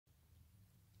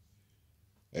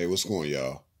Hey, what's going,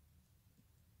 y'all?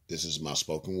 This is my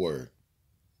spoken word.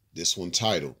 This one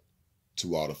titled,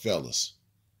 To All the Fellas.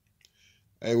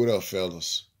 Hey, what up,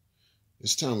 fellas?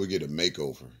 It's time we get a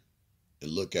makeover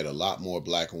and look at a lot more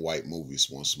black and white movies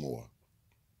once more.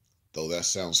 Though that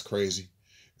sounds crazy,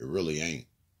 it really ain't.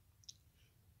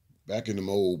 Back in them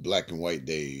old black and white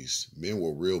days, men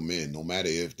were real men, no matter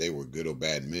if they were good or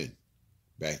bad men.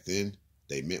 Back then,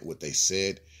 they meant what they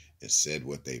said and said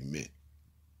what they meant.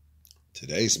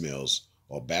 Today's males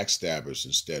are backstabbers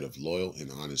instead of loyal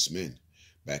and honest men.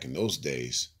 Back in those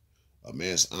days, a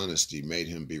man's honesty made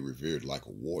him be revered like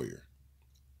a warrior.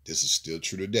 This is still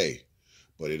true today,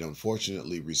 but it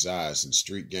unfortunately resides in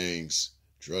street gangs,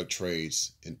 drug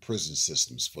trades, and prison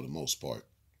systems for the most part.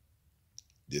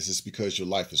 This is because your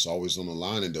life is always on the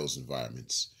line in those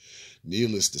environments.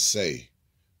 Needless to say,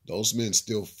 those men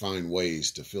still find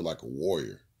ways to feel like a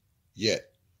warrior,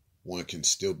 yet one can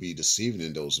still be deceiving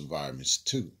in those environments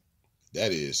too.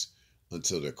 That is,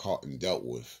 until they're caught and dealt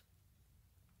with.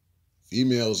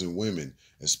 Females and women,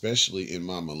 especially in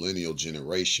my millennial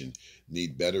generation,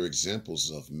 need better examples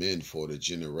of men for the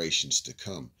generations to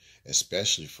come,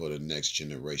 especially for the next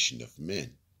generation of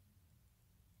men.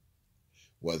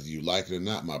 Whether you like it or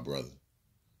not, my brother,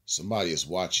 somebody is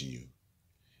watching you,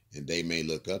 and they may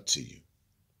look up to you.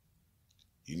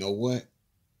 You know what?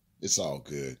 It's all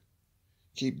good.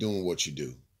 Keep doing what you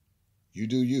do. You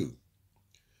do you.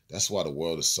 That's why the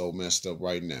world is so messed up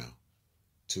right now.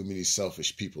 Too many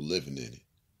selfish people living in it.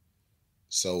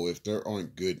 So if there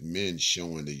aren't good men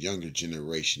showing the younger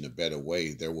generation a better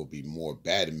way, there will be more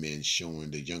bad men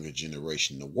showing the younger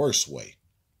generation the worst way.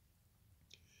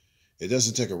 It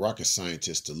doesn't take a rocket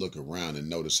scientist to look around and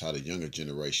notice how the younger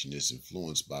generation is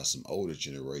influenced by some older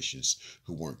generations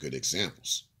who weren't good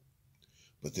examples.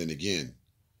 But then again,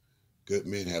 good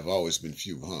men have always been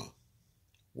few, huh?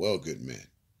 Well, good men.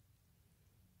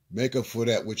 Make up for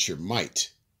that with your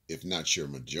might, if not your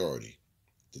majority.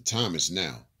 The time is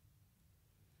now.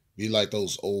 Be like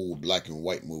those old black and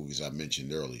white movies I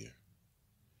mentioned earlier.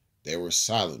 They were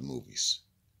silent movies,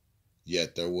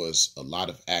 yet there was a lot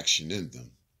of action in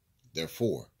them.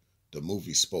 Therefore, the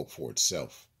movie spoke for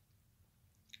itself.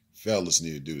 Fellas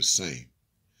need to do the same.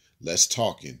 Less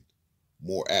talking,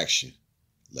 more action.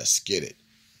 Let's get it.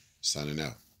 Signing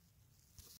out.